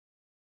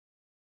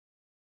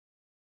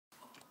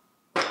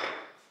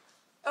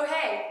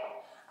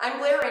I'm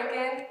Blair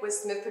Rankin with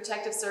Smith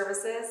Protective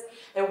Services,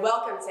 and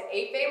welcome to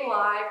AFAME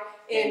Live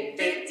in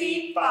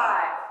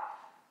 55.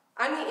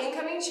 I'm the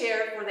incoming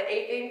chair for the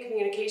AFAME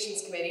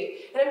Communications Committee,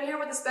 and I'm here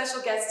with a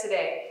special guest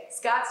today,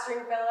 Scot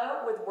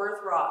Stringfellow with Worth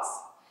Ross.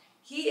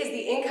 He is the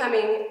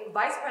incoming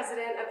Vice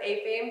President of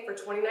AFAME for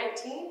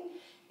 2019,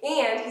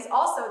 and he's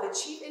also the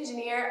Chief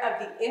Engineer of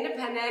the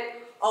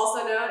Independent,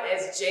 also known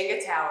as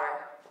Jenga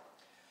Tower.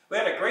 We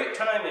had a great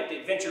time at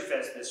the Adventure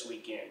Fest this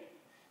weekend.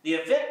 The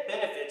event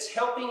benefits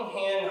Helping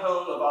Hand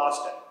Home of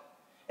Austin.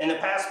 In the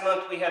past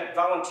month, we had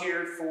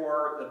volunteered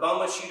for the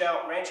Boma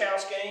Shootout Ranch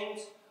House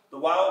Games, the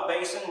Wild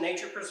Basin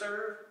Nature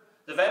Preserve,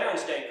 the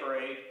Veterans Day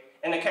Parade,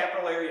 and the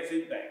Capital Area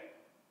Food Bank.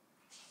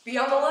 Be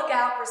on the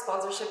lookout for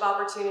sponsorship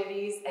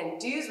opportunities and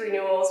dues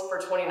renewals for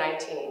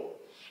 2019.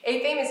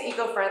 AFAME is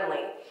eco-friendly,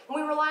 and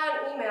we rely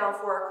on email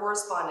for our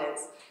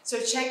correspondence, so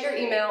check your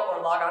email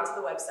or log on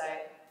to the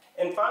website.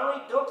 And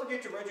finally, don't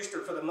forget to register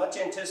for the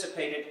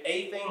much-anticipated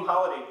AFAME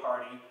Holiday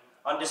Party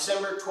on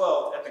December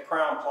 12th at the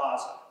Crown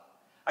Plaza.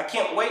 I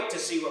can't wait to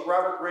see what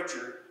Robert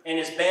Richard and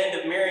his band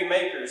of merry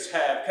makers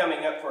have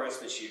coming up for us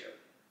this year.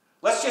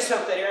 Let's just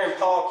hope that Aaron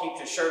Paul keeps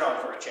his shirt on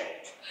for a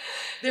change.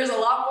 There's a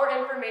lot more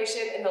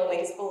information in the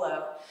links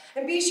below.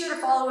 And be sure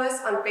to follow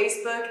us on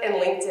Facebook and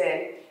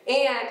LinkedIn.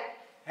 And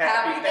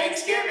Happy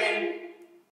Thanksgiving!